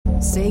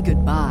Say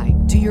goodbye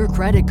to your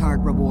credit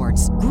card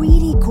rewards.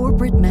 Greedy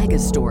corporate mega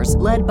stores,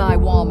 led by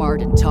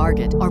Walmart and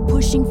Target, are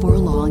pushing for a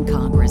law in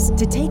Congress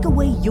to take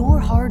away your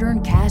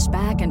hard-earned cash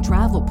back and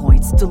travel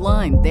points to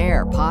line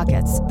their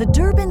pockets. The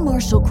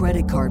Durbin-Marshall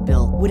credit card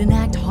bill would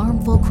enact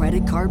harmful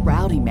credit card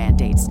routing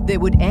mandates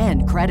that would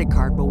end credit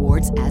card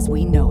rewards as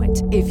we know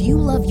it. If you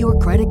love your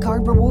credit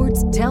card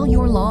rewards, tell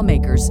your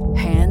lawmakers,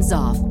 hands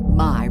off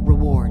my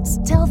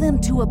rewards. Tell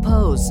them to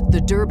oppose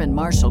the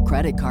Durbin-Marshall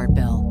credit card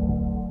bill.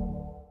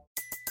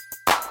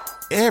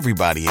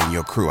 Everybody in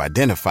your crew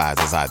identifies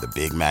as either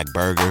Big Mac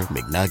Burger,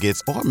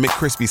 McNuggets, or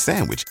McCrispy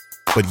Sandwich.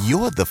 But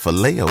you're the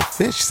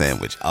Filet-O-Fish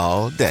Sandwich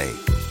all day.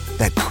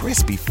 That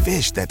crispy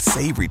fish, that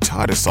savory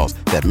tartar sauce,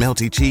 that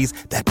melty cheese,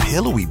 that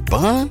pillowy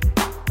bun.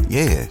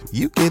 Yeah,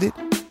 you get it.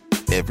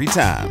 Every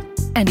time.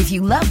 And if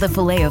you love the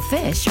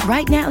Filet-O-Fish,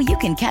 right now you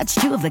can catch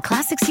two of the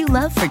classics you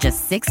love for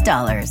just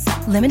 $6.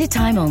 Limited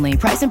time only.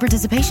 Price and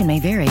participation may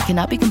vary.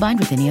 Cannot be combined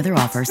with any other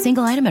offer.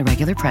 Single item at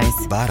regular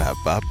price.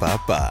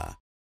 Ba-da-ba-ba-ba.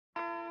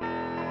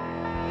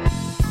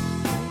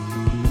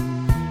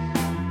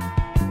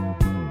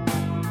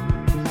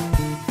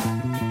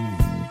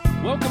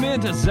 Welcome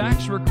into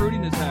Zach's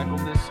Recruiting Attack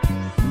on this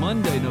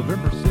Monday,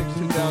 November 6,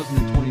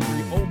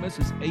 2023. Ole Miss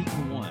is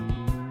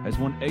 8-1, has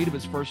won 8 of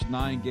its first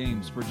 9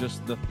 games for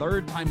just the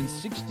third time in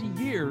 60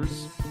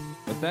 years.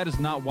 But that is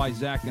not why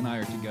Zach and I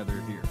are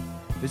together here.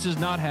 This is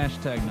not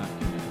hashtag not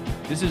together.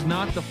 This is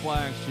not the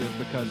flagship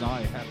because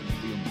I happen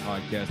to be on the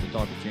podcast, the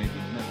Talk of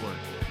Champions Network.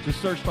 Just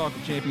search Talk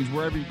of Champions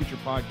wherever you get your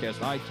podcast,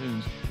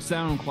 iTunes,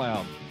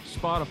 SoundCloud,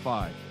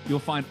 Spotify. You'll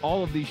find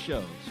all of these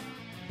shows.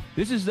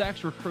 This is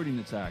Zach's Recruiting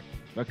Attack,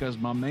 because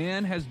my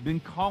man has been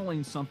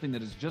calling something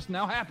that has just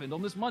now happened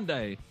on this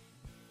Monday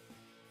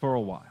for a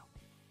while.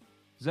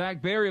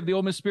 Zach Berry of the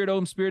Ole Miss Spirit,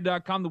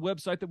 OleMissSpirit.com, the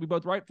website that we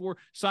both write for.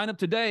 Sign up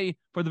today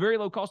for the very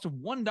low cost of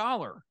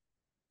 $1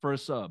 for a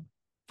sub.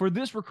 For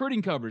this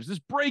recruiting coverage, this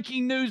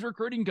breaking news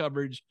recruiting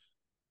coverage.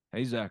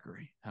 Hey,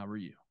 Zachary, how are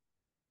you?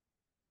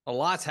 A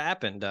lot's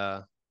happened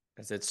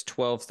as it's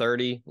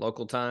 12:30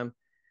 local time.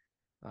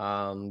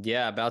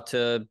 About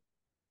to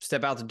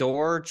step out the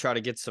door, try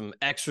to get some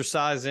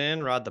exercise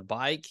in, ride the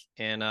bike,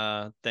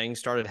 and things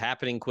started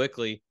happening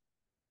quickly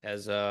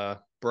as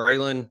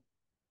Braylon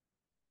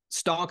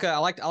Stonka. I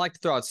like to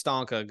throw out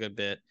Stonka a good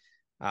bit.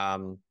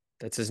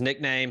 That's his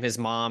nickname. His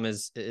mom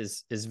is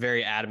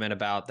very adamant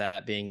about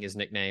that being his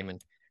nickname,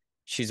 and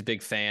she's a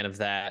big fan of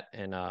that.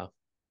 And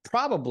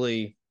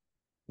probably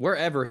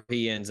wherever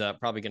he ends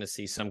up, probably going to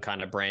see some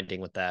kind of branding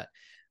with that.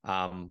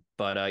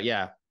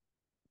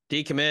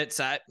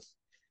 Decommits.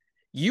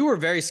 You were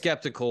very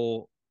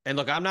skeptical, and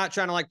look, I'm not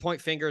trying to point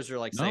fingers or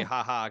say,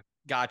 haha,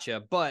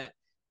 gotcha. But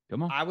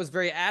come on. I was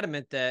very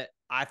adamant that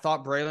I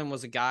thought Braylon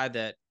was a guy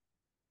that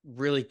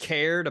really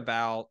cared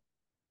about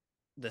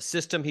the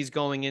system he's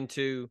going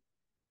into.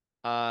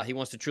 He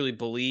wants to truly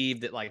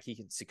believe that he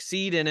can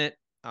succeed in it.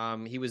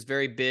 He was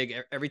very big.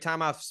 Every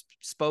time I've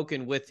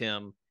spoken with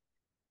him,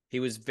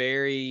 he was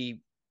it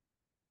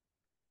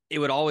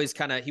would always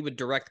he would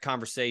direct the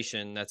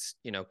conversation. That's,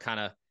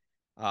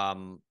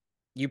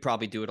 you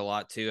probably do it a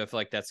lot too. I feel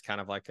like that's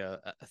kind of like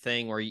a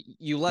thing where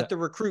you let the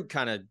recruit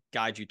kind of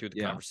guide you through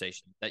the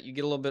conversation, that you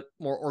get a little bit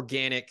more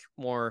organic,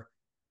 more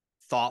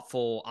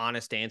thoughtful,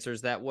 honest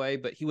answers that way.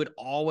 But he would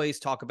always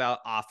talk about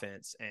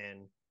offense,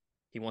 and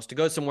he wants to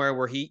go somewhere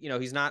where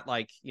he's not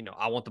I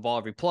want the ball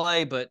every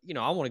play, but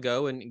I want to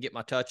go and get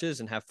my touches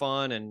and have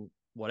fun and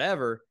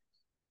whatever.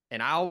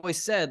 And I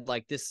always said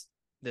this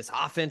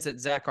offense that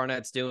Zach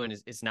Arnett's doing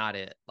is not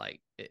it.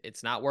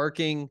 It's not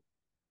working.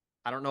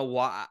 I don't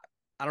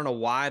know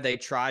why they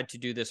tried to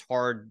do this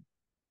hard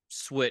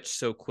switch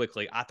so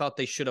quickly. I thought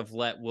they should have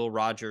let Will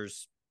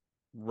Rogers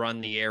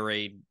run the air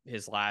raid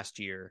his last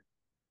year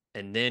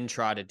and then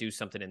try to do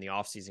something in the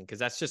offseason, because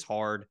that's just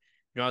hard.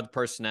 You don't have the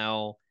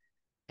personnel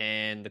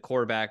and the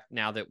quarterback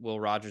now that Will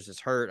Rogers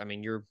is hurt. I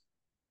mean, you're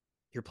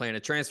playing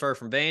a transfer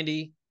from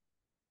Vandy,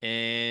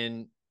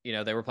 and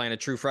they were playing a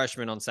true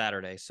freshman on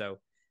Saturday. So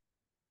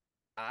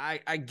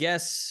I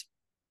guess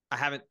I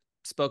haven't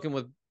spoken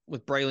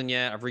with Braylon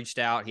yet. I've reached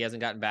out. He hasn't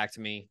gotten back to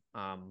me.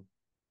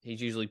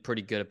 He's usually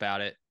pretty good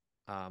about it.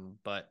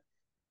 But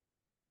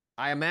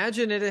I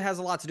imagine it has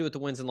a lot to do with the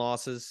wins and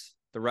losses,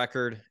 the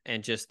record,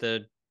 and just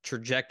the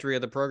trajectory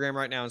of the program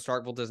right now in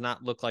Starkville does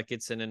not look like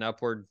it's in an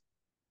upward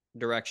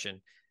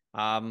direction.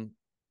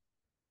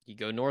 You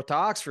go north to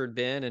Oxford,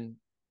 Ben, and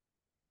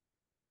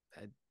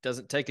it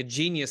doesn't take a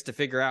genius to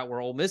figure out where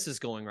Ole Miss is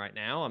going right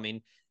now. I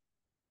mean,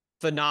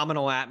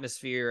 phenomenal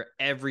atmosphere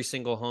every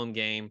single home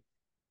game.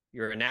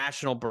 You're a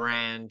national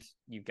brand.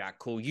 You've got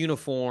cool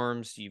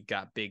uniforms. You've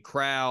got big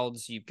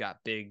crowds. You've got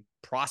big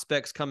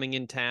prospects coming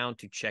in town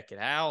to check it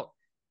out.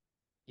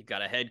 You've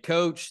got a head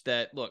coach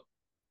that, look,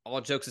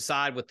 all jokes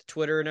aside with the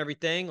Twitter and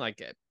everything,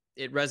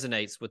 it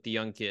resonates with the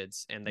young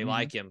kids and they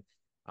like him.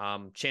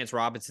 Chance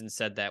Robinson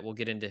said that. We'll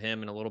get into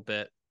him in a little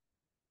bit.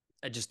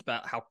 Just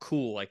about how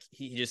cool,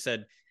 he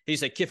said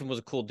Kiffin was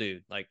a cool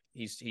dude.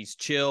 He's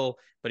chill,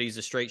 but he's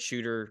a straight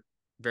shooter,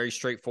 very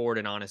straightforward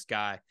and honest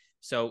guy.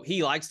 So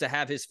he likes to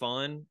have his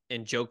fun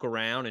and joke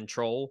around and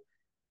troll,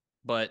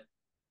 but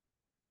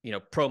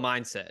pro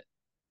mindset.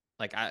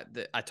 Like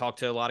I talked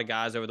to a lot of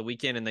guys over the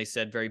weekend, and they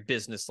said very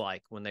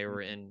businesslike when they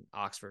were in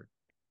Oxford.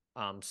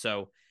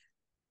 So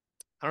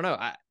I don't know.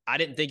 I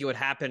didn't think it would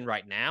happen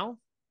right now,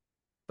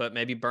 but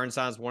maybe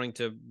Burnside's wanting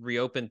to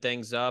reopen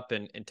things up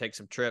and take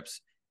some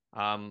trips.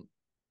 When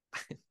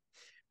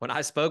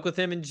I spoke with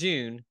him in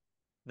June,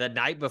 the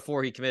night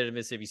before he committed to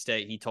Mississippi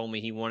State, he told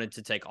me he wanted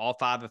to take all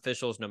 5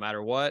 officials no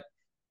matter what,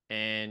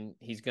 and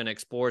he's going to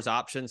explore his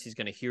options. He's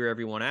going to hear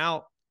everyone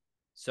out.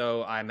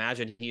 So I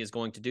imagine he is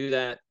going to do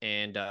that,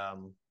 and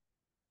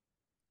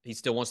he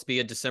still wants to be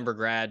a December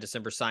grad,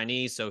 December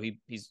signee. So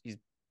he's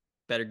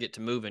better get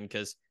to moving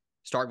because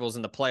Starkville's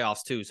in the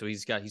playoffs too. So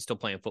he's still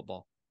playing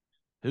football.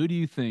 Who do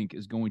you think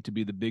is going to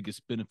be the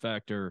biggest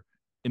benefactor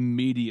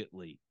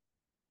immediately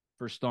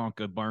for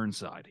Stonka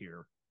Burnside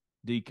here,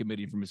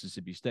 decommitting from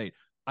Mississippi State?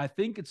 I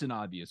think it's an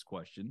obvious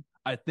question.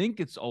 I think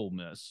it's Ole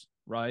Miss,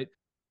 right?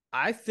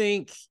 I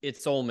think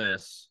it's Ole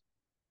Miss,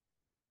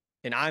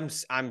 and I'm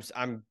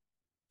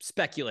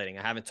speculating.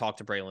 I haven't talked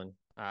to Braylon.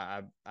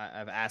 I've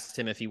asked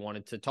him if he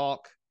wanted to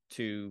talk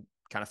to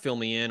kind of fill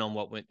me in on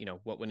what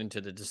went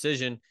into the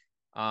decision.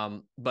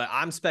 But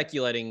I'm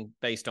speculating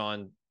based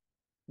on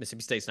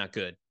Mississippi State's not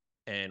good,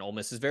 and Ole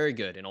Miss is very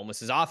good, and Ole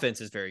Miss's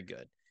offense is very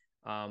good.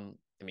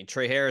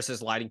 Trey Harris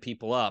is lighting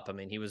people up.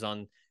 He was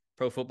on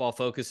Pro Football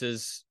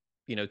Focus's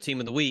team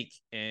of the week,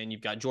 and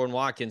you've got Jordan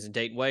Watkins and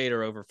Dayton Wade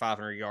are over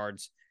 500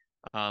 yards.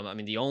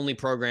 The only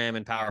program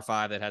in Power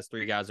 5 that has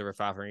 3 guys over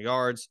 500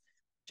 yards.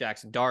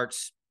 Jackson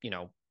Darts,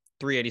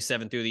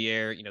 387 through the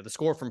air. The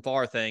score from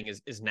far thing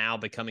is now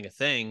becoming a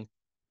thing.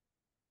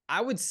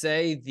 I would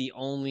say the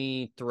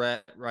only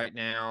threat right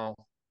now,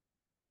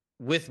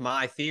 with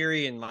my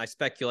theory and my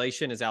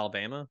speculation, is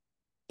Alabama.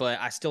 But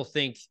I still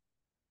think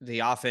the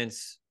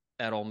offense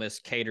at Ole Miss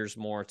caters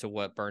more to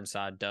what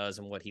Burnside does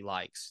and what he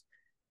likes.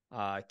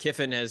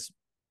 Kiffin has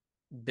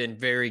been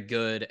very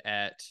good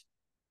at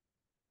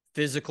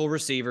physical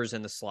receivers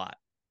in the slot.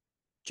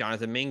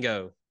 Jonathan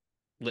Mingo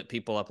lit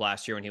people up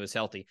last year when he was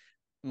healthy.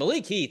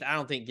 Malik Heath, I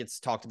don't think gets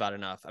talked about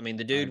enough.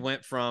 The dude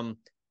went from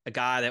a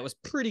guy that was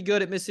pretty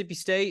good at Mississippi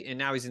State, and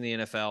now he's in the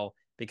NFL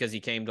because he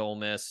came to Ole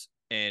Miss,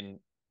 and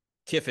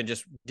Kiffin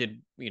just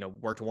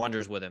worked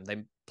wonders with him.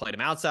 They played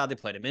him outside. They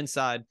played him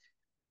inside.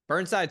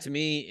 Burnside, to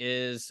me,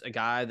 is a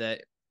guy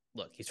that,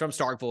 look, he's from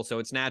Starkville, so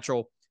it's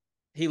natural.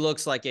 He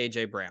looks like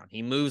A.J. Brown.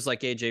 He moves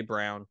like A.J.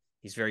 Brown.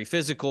 He's very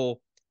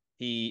physical.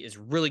 He is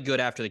really good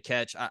after the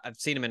catch. I've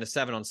seen him in a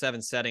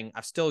 7-on-7 setting.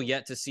 I've still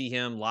yet to see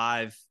him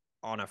live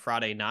on a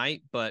Friday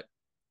night, but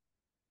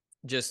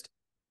just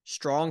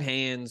strong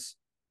hands,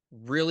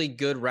 really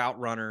good route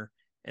runner.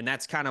 And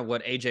that's kind of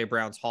what A.J.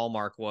 Brown's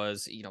hallmark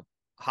was. We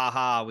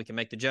can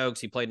make the jokes.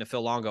 He played in a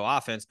Phil Longo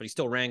offense, but he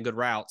still ran good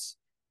routes.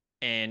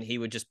 And he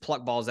would just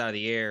pluck balls out of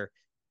the air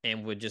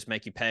and would just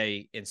make you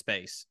pay in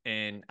space.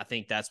 And I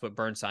think that's what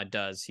Burnside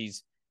does.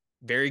 He's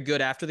very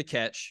good after the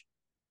catch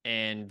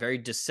and very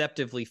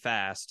deceptively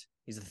fast.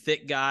 He's a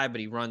thick guy,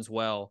 but he runs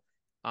well.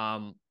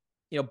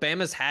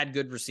 Bama's had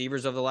good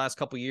receivers over the last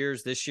couple of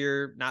years. This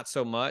year, not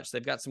so much.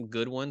 They've got some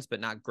good ones,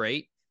 but not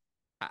great.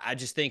 I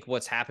just think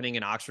what's happening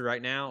in Oxford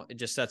right now, it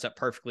just sets up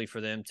perfectly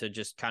for them to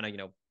just kind of,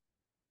 here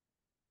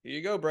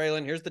you go,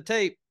 Braylon. Here's the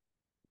tape.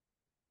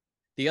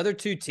 The other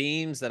 2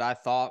 teams that I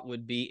thought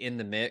would be in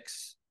the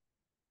mix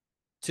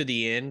to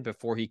the end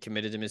before he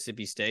committed to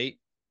Mississippi State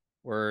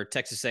were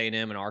Texas A&M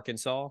and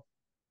Arkansas.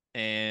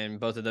 And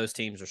both of those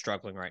teams are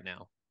struggling right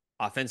now.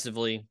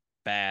 Offensively,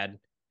 bad.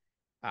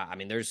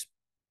 There's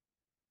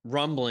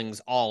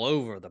rumblings all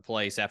over the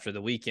place after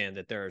the weekend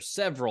that there are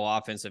several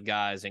offensive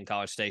guys in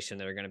College Station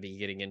that are going to be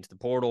getting into the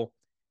portal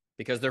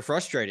because they're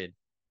frustrated.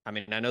 I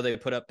know they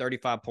put up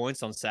 35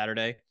 points on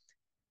Saturday.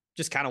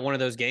 Just kind of one of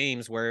those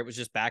games where it was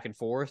just back and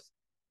forth.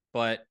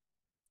 But,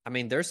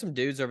 there's some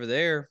dudes over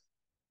there,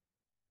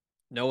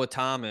 Noah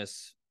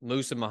Thomas,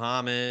 Musa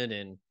Muhammad,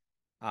 and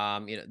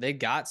they've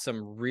got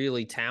some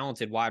really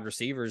talented wide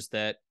receivers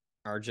that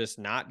are just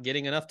not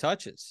getting enough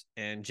touches.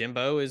 And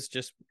Jimbo is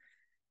just,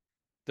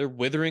 they're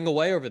withering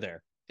away over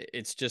there.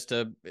 It's just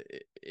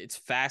it's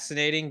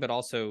fascinating, but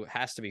also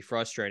has to be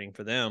frustrating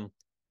for them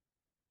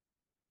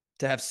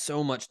to have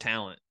so much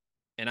talent.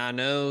 And I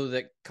know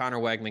that Connor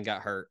Wegman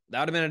got hurt.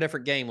 That would have been a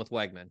different game with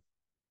Wegman.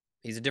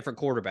 He's a different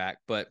quarterback,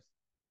 but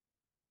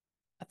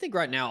I think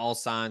right now all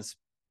signs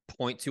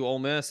point to Ole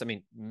Miss.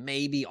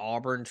 Maybe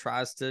Auburn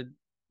tries to,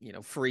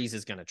 Freeze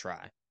is going to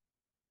try.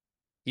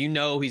 He's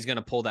going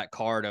to pull that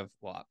card of,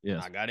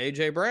 yes, I got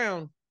A.J.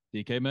 Brown.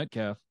 DK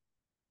Metcalf.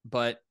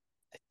 But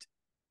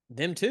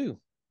them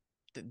too.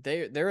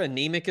 They're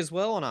anemic as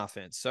well on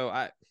offense.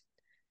 So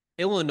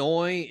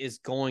Illinois is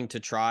going to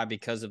try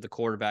because of the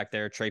quarterback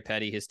there. Trey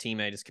Petty, his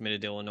teammate, is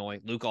committed to Illinois.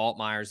 Luke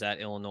Altmaier's at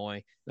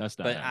Illinois. That's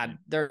not.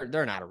 But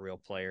they're not a real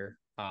player.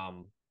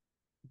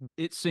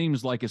 It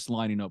seems like it's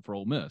lining up for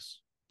Ole Miss.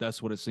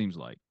 That's what it seems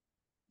like.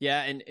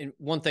 Yeah, and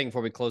one thing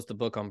before we close the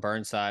book on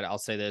Burnside, I'll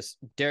say this.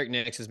 Derek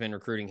Nix has been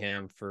recruiting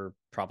him for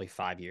probably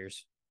 5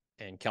 years.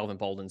 and Kelvin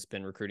Bolden's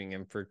been recruiting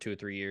him for 2 or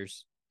 3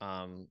 years.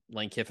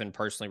 Lane Kiffin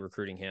personally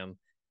recruiting him.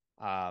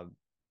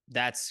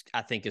 That's,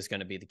 I think, is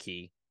going to be the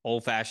key.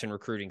 Old-fashioned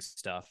recruiting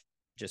stuff,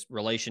 just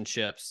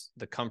relationships,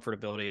 the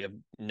comfortability of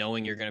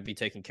knowing you're going to be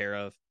taken care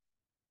of.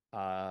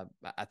 I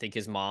think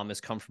his mom is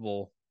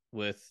comfortable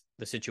with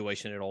the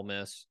situation at Ole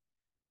Miss.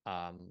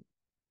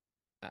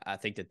 I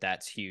think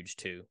that's huge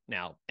too.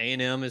 Now,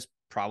 A&M is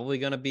probably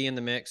going to be in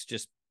the mix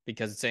just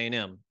because it's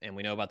A&M, and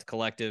we know about the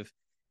collective,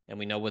 and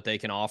we know what they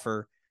can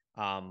offer.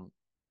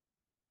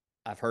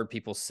 I've heard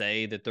people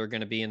say that they're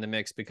going to be in the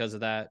mix because of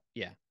that.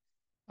 Yeah.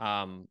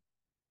 I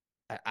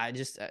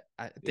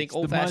think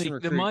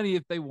old-fashioned the money,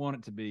 if they want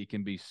it to be,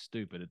 can be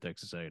stupid at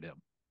Texas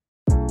A&M.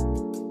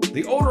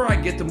 The older I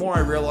get, the more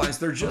I realize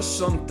there are just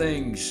some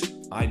things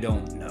I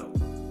don't know.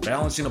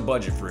 Balancing a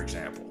budget, for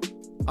example.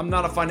 I'm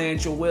not a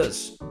financial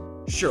whiz.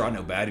 Sure, I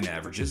know batting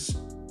averages,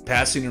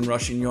 passing and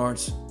rushing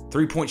yards,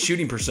 three-point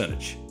shooting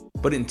percentage.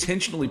 But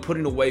intentionally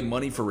putting away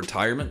money for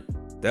retirement?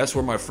 That's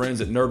where my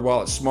friends at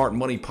NerdWallet's Smart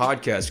Money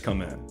Podcast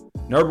come in.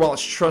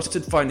 NerdWallet's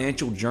trusted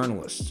financial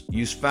journalists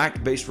use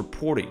fact-based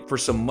reporting for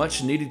some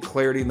much-needed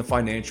clarity in the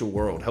financial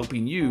world,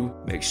 helping you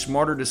make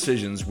smarter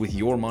decisions with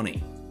your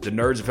money. The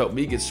nerds have helped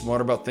me get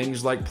smart about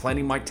things like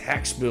planning my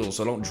tax bill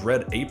so I don't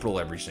dread April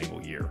every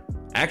single year.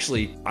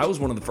 Actually, I was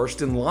one of the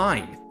first in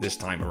line this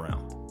time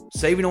around.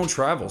 Saving on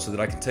travel so that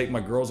I can take my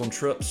girls on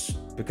trips,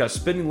 because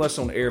spending less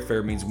on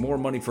airfare means more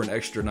money for an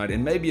extra night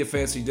and maybe a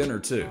fancy dinner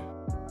too.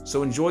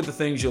 So enjoy the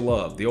things you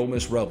love, the Ole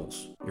Miss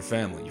Rebels, your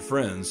family, your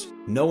friends,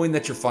 knowing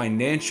that your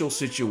financial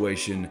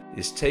situation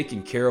is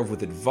taken care of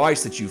with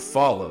advice that you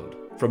followed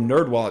from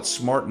NerdWallet's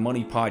Smart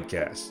Money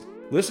Podcast.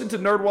 Listen to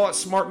NerdWallet's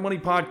Smart Money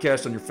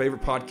Podcast on your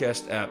favorite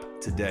podcast app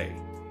today.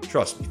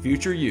 Trust me,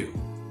 future you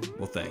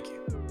will thank you.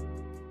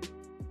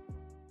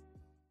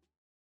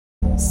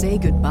 Say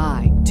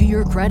goodbye to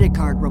your credit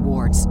card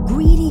rewards.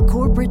 Greedy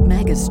corporate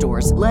mega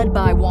stores, led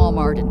by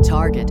Walmart and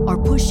Target,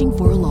 are pushing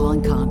for a law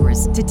in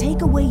Congress to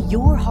take away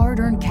your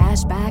hard-earned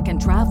cash back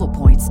and travel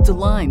points to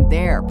line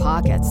their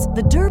pockets.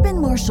 The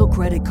Durbin-Marshall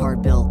credit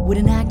card bill would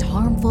enact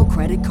harmful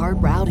credit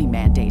card routing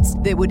mandates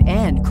that would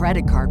end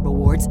credit card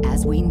rewards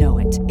as we know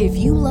it. If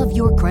you love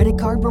your credit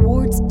card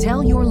rewards,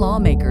 tell your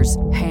lawmakers,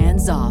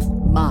 hands off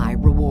my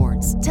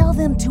rewards. Tell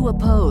them to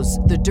oppose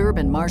the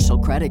Durbin-Marshall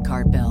credit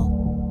card bill.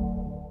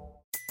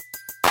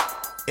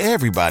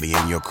 Everybody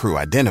in your crew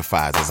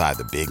identifies as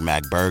either Big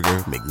Mac Burger,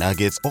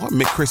 McNuggets, or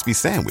McCrispy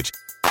Sandwich.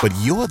 But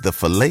you're the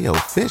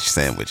Filet-O-Fish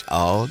Sandwich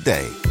all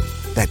day.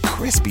 That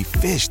crispy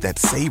fish, that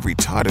savory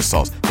tartar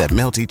sauce, that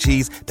melty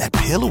cheese, that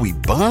pillowy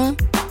bun.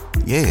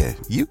 Yeah,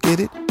 you get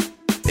it.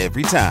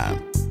 Every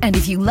time. And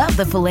if you love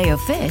the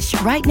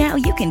Filet-O-Fish, right now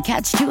you can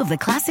catch 2 of the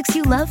classics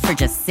you love for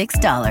just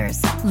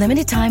 $6.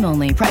 Limited time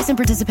only. Price and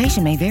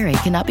participation may vary.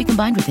 Cannot be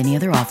combined with any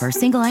other offer.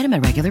 Single item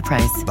at regular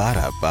price.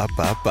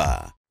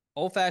 Ba-da-ba-ba-ba.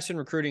 Old-fashioned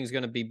recruiting is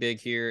going to be big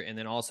here. And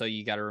then also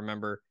you got to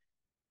remember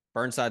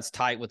Burnside's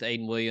tight with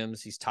Aiden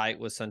Williams. He's tight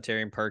with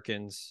Suntarian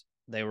Perkins.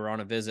 They were on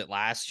a visit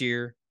last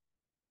year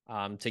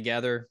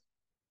together.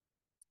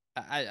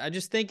 I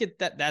just think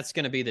that's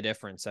going to be the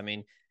difference. I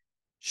mean,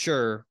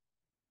 sure,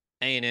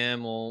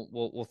 A&M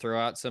will throw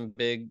out some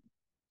big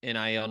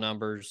NIL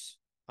numbers.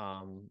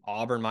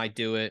 Auburn might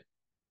do it.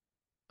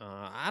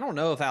 I don't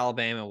know if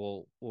Alabama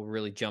will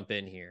really jump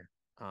in here.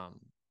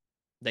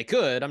 They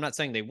could. I'm not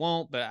saying they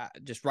won't, but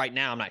just right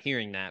now I'm not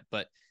hearing that.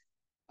 But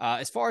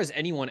as far as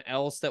anyone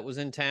else that was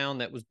in town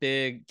that was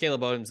big,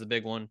 Caleb Odom's the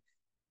big one.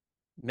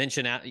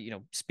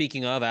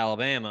 Speaking of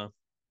Alabama,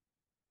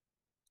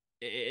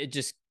 it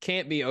just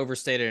can't be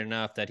overstated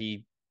enough that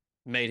he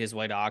made his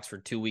way to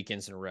Oxford 2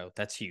 weekends in a row.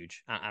 That's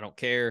huge. I don't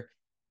care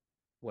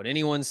what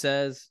anyone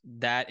says.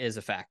 That is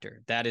a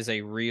factor. That is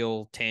a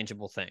real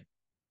tangible thing.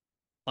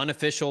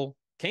 Unofficial,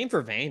 came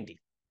for Vandy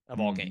of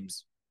all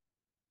games.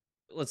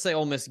 Let's say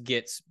Ole Miss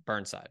gets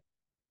Burnside.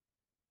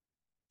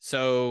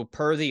 So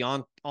per the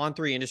on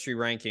 3 industry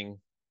ranking,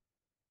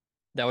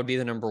 that would be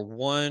the number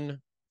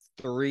 1,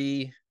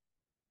 3,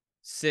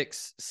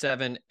 6,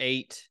 7,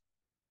 8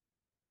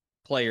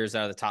 players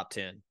out of the top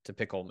 10 to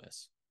pick Ole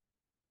Miss.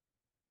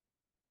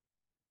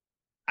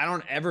 I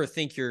don't ever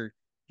think you're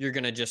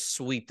going to just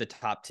sweep the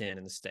top 10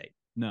 in the state.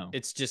 No.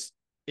 It's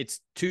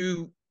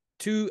two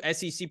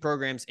SEC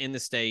programs in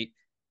the state.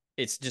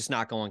 It's just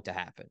not going to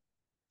happen.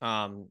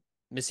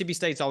 Mississippi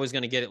State's always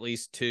going to get at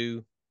least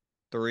 2,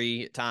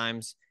 3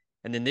 times.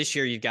 And then this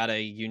year you've got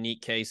a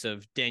unique case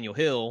of Daniel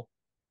Hill,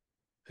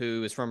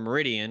 who is from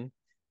Meridian,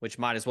 which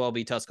might as well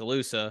be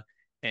Tuscaloosa.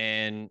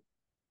 And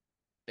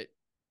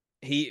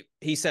he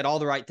said all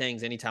the right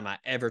things anytime I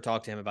ever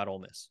talked to him about Ole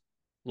Miss.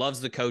 Loves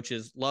the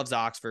coaches, loves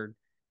Oxford,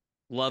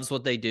 loves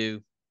what they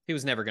do. He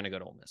was never going to go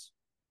to Ole Miss.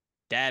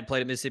 Dad played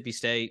at Mississippi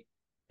State,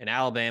 and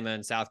Alabama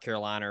and South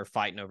Carolina are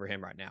fighting over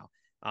him right now.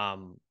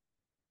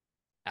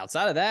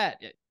 Outside of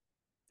that,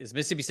 is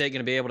Mississippi State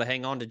going to be able to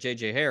hang on to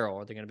J.J. Harrell?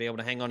 Are they going to be able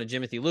to hang on to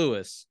Jimothy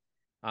Lewis?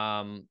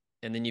 And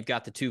then you've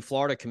got the 2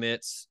 Florida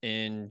commits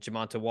in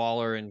Jamonta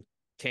Waller and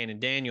Cannon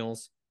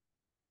Daniels.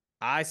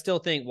 I still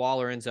think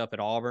Waller ends up at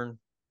Auburn.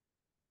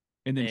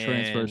 and then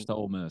transfers to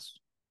Ole Miss.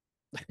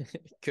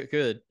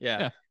 Good. Yeah.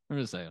 Yeah, I'm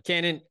just saying.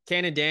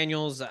 Cannon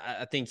Daniels,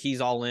 I think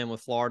he's all in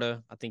with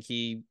Florida. I think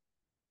he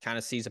kind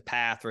of sees a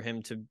path for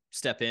him to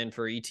step in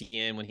for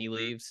ETN when he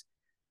leaves.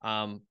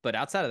 But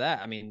outside of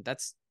that, I mean,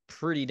 that's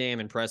pretty damn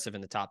impressive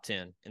in the top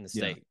 10 in the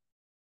state. Yeah.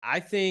 I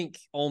think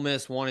Ole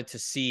Miss wanted to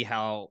see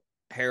how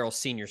Harrell's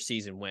senior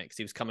season went because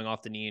he was coming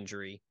off the knee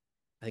injury.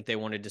 I think they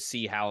wanted to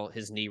see how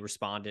his knee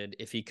responded,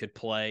 if he could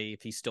play,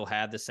 if he still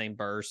had the same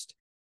burst.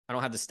 I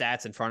don't have the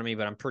stats in front of me,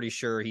 but I'm pretty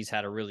sure he's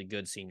had a really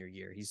good senior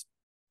year. He's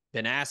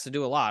been asked to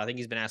do a lot. I think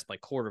he's been asked to play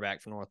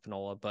quarterback for North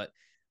Panola, but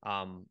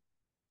I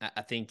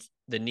think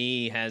the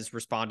knee has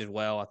responded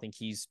well. I think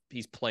he's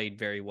played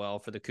very well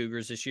for the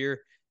Cougars this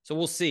year. So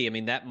we'll see. I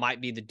mean, that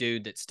might be the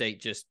dude that State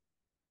just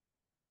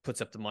puts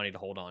up the money to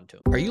hold on to.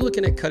 Are you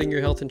looking at cutting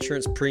your health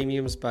insurance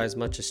premiums by as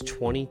much as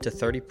 20 to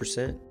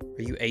 30%?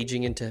 Are you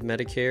aging into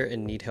Medicare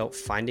and need help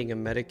finding a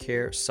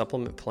Medicare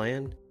supplement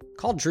plan?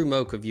 Call Drew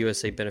Moak of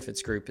USA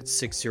Benefits Group at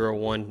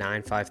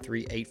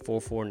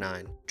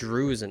 601-953-8449.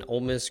 Drew is an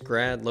Ole Miss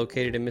grad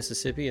located in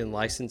Mississippi and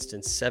licensed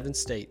in 7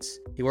 states.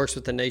 He works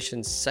with the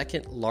nation's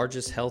second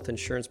largest health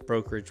insurance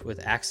brokerage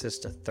with access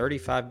to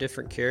 35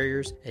 different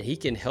carriers, and he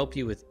can help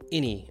you with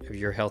any of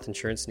your health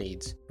insurance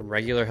needs. From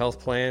regular health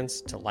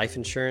plans to life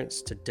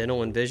insurance to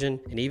dental and vision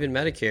and even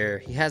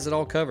Medicare, he has it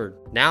all covered.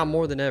 Now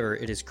more than ever,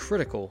 it is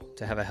critical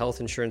to have a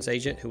health insurance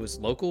agent who is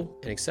local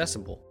and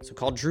accessible. So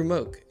call Drew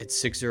Moak at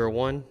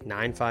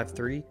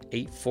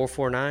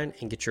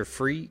 601-953-8449 and get your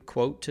free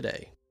quote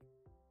today.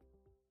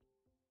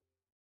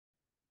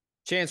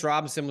 Chance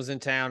Robinson was in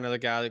town, another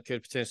guy that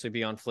could potentially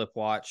be on Flip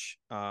Watch.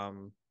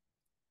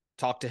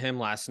 Talked to him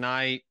last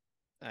night.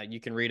 You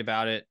can read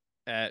about it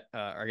at,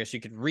 or I guess you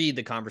could read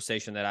the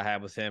conversation that I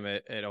had with him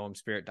at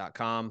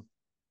omspirit.com.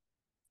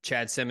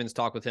 Chad Simmons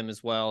talked with him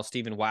as well.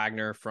 Stephen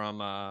Wagner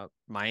from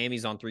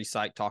Miami's on 3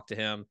 site talked to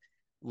him.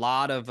 A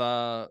lot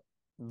of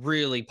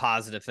really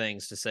positive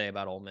things to say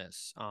about Ole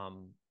Miss.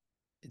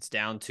 It's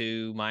down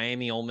to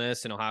Miami, Ole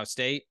Miss, and Ohio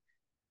State.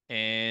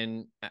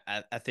 And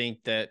I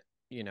think that,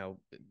 you know,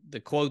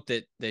 the quote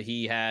that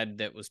he had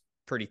that was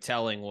pretty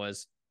telling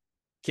was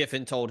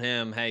Kiffin told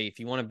him, hey, if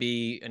you want to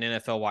be an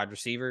NFL wide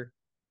receiver,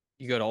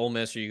 you go to Ole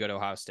Miss or you go to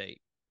Ohio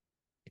State.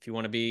 If you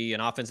want to be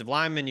an offensive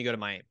lineman, you go to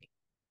Miami.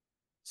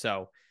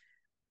 So,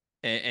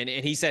 and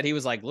he said, he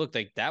was like, look,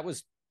 that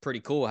was pretty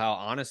cool how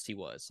honest he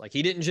was. Like,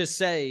 he didn't just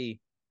say,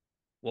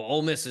 well,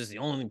 Ole Miss is the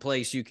only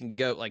place you can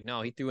go. Like,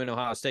 no, he threw in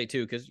Ohio State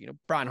too, because, you know,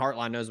 Brian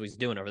Hartline knows what he's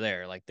doing over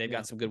there. Like, they've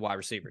got some good wide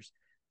receivers.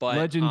 But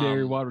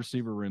legendary wide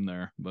receiver in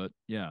there. But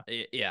yeah.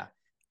 Yeah.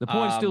 The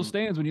point still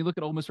stands when you look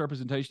at Ole Miss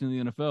representation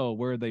in the NFL,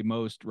 where are they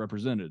most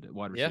represented at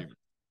wide receiver?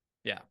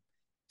 Yeah.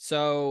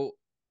 So,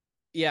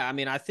 yeah, I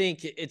mean, I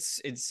think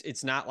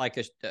it's not like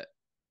a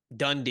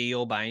done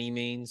deal by any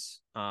means.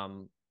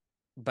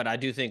 But I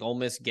do think Ole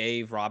Miss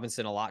gave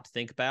Robinson a lot to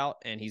think about,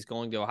 and he's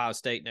going to Ohio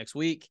State next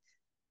week.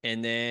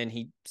 And then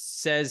he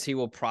says he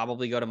will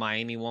probably go to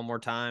Miami one more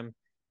time.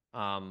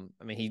 I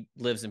mean, he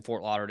lives in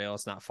Fort Lauderdale.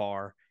 It's not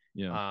far.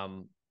 Yeah.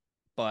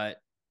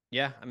 But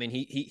yeah, I mean,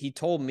 he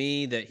told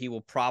me that he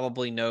will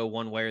probably know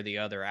one way or the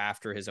other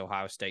after his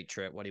Ohio State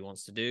trip what he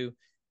wants to do.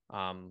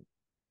 So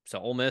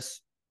Ole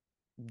Miss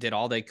did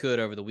all they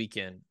could over the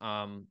weekend.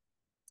 And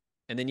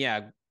then,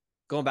 yeah,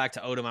 going back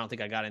to Odom, I don't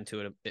think I got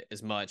into it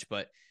as much,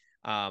 but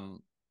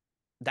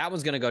that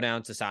one's going to go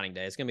down to signing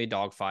day. It's going to be a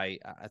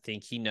dogfight. I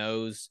think he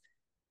knows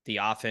the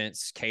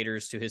offense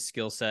caters to his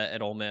skill set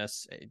at Ole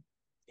Miss.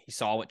 He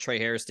saw what Trey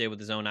Harris did with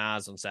his own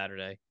eyes on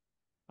Saturday.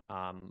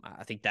 I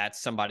think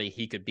that's somebody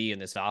he could be in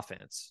this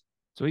offense.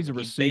 So he's a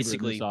receiver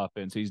in this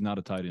offense. He's not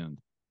a tight end.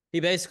 He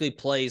basically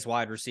plays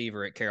wide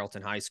receiver at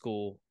Carrollton High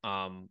School.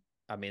 I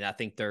mean, I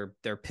think they're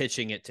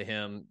pitching it to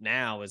him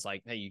now as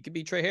like, hey, you could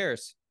be Trey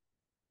Harris.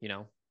 You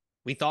know,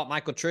 we thought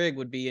Michael Trigg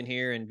would be in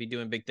here and be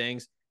doing big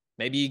things.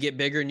 Maybe you get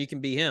bigger and you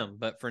can be him.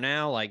 But for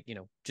now, like, you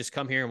know, just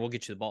come here and we'll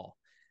get you the ball.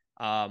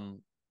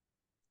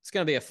 It's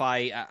going to be a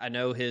fight. I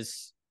know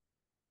his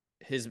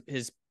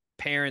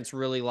parents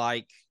really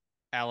like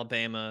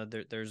Alabama.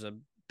 There's a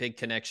big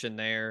connection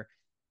there.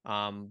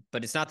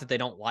 But it's not that they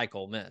don't like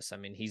Ole Miss. I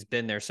mean, he's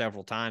been there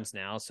several times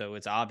now, so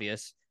it's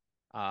obvious.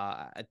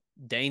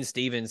 Dane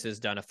Stevens has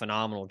done a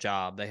phenomenal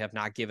job. They have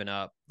not given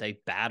up. They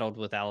battled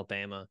with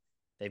Alabama.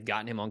 They've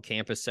gotten him on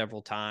campus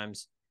several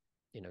times.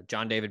 You know,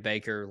 John David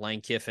Baker,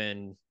 Lane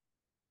Kiffin,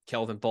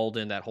 Kelvin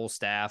Bolden, that whole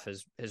staff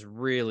has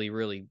really,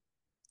 really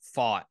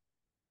fought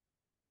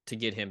to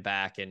get him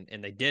back, and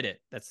they did it.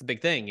 That's the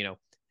big thing, you know.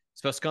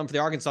 Supposed to come for the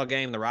Arkansas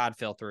game, the ride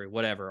fell through,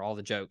 whatever, all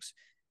the jokes.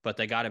 But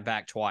they got him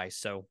back twice,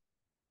 so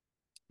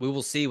we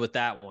will see with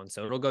that one.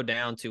 So it'll go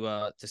down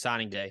to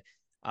signing day.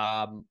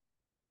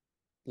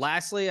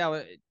 Lastly, I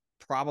would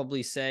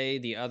probably say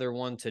the other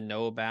one to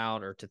know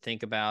about or to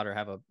think about or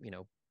have a, you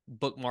know,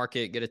 bookmark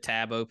it, get a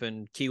tab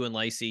open, Keelan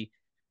Lacey.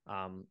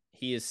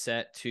 He is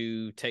set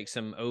to take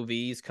some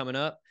OVs coming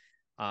up.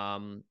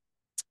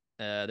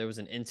 There was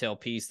an intel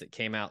piece that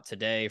came out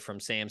today from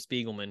Sam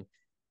Spiegelman.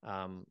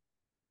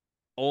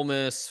 Ole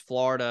Miss,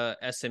 Florida,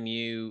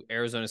 SMU,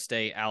 Arizona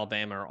State,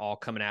 Alabama are all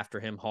coming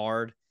after him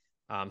hard.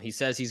 He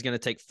says he's going to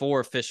take 4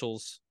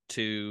 officials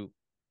to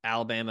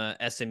Alabama,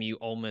 SMU,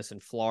 Ole Miss,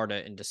 and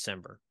Florida in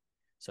December.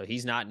 So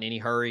he's not in any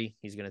hurry.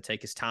 He's going to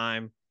take his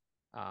time.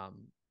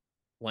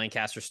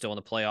 Lancaster's still in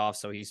the playoffs,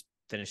 so he's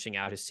finishing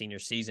out his senior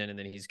season, and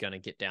then he's going to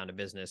get down to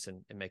business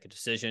and make a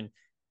decision.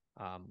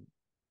 I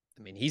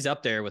mean, he's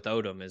up there with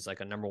Odom as like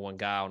a number 1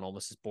 guy on Ole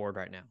Miss's board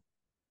right now.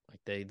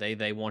 Like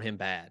they want him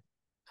bad.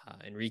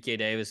 Enrique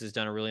Davis has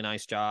done a really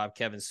nice job.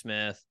 Kevin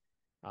Smith,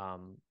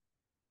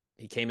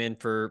 he came in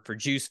for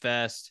Juice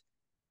Fest,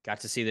 got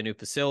to see the new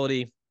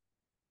facility,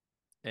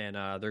 and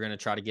they're going to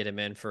try to get him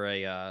in for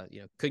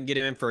couldn't get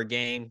him in for a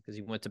game because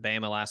he went to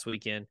Bama last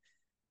weekend,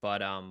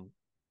 but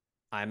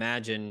I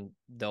imagine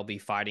they'll be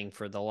fighting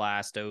for the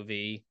last OV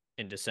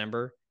in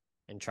December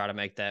and try to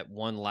make that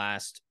one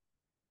last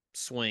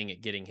swing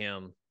at getting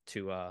him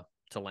to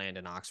land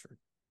in Oxford.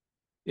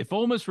 If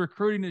Ole Miss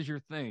recruiting is your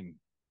thing,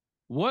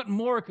 what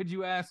more could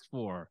you ask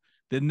for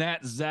than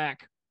that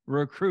Zach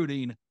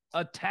recruiting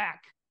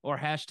attack or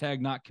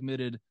hashtag not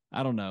committed?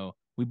 I don't know.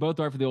 We both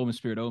are for the Ole Miss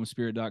Spirit,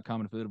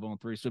 OleMissSpirit.com, and affiliate on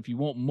 3. So if you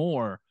want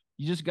more,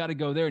 you just got to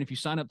go there. And if you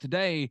sign up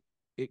today,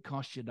 it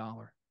costs you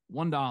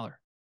 $1.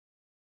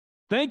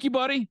 Thank you,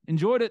 buddy.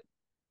 Enjoyed it.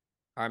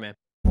 All right, man.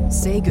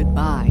 Say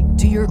goodbye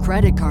to your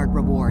credit card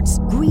rewards.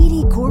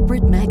 Greedy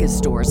corporate mega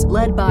stores,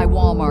 led by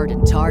Walmart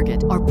and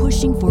Target, are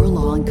pushing for a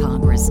law in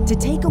Congress to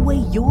take away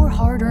your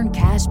hard-earned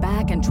cash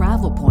back and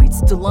travel points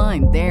to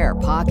line their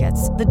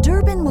pockets. The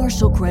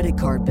Durbin-Marshall credit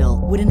card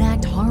bill would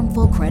enact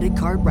harmful credit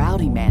card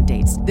routing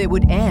mandates that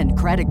would end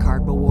credit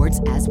card rewards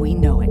as we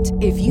know it.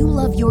 If you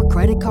love your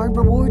credit card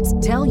rewards,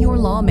 tell your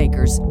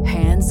lawmakers,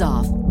 hands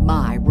off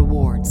my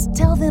rewards.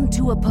 Tell them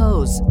to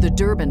oppose the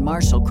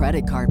Durbin-Marshall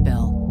credit card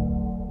bill.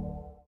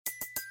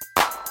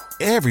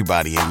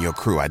 Everybody in your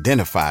crew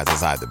identifies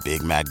as either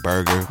Big Mac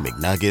Burger,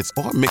 McNuggets,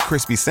 or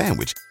McCrispy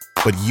Sandwich.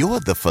 But you're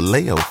the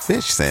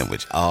Filet-O-Fish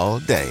Sandwich all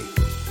day.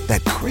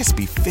 That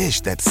crispy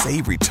fish, that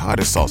savory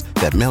tartar sauce,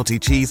 that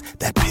melty cheese,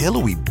 that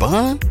pillowy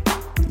bun.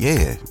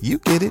 Yeah, you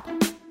get it.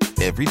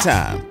 Every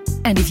time.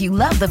 And if you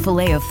love the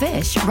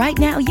Filet-O-Fish, right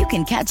now you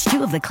can catch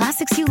 2 of the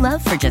classics you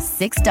love for just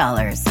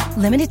 $6.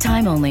 Limited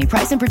time only.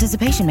 Price and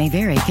participation may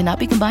vary. Cannot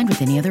be combined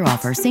with any other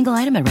offer. Single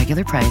item at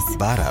regular price.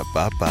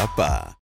 Ba-da-ba-ba-ba.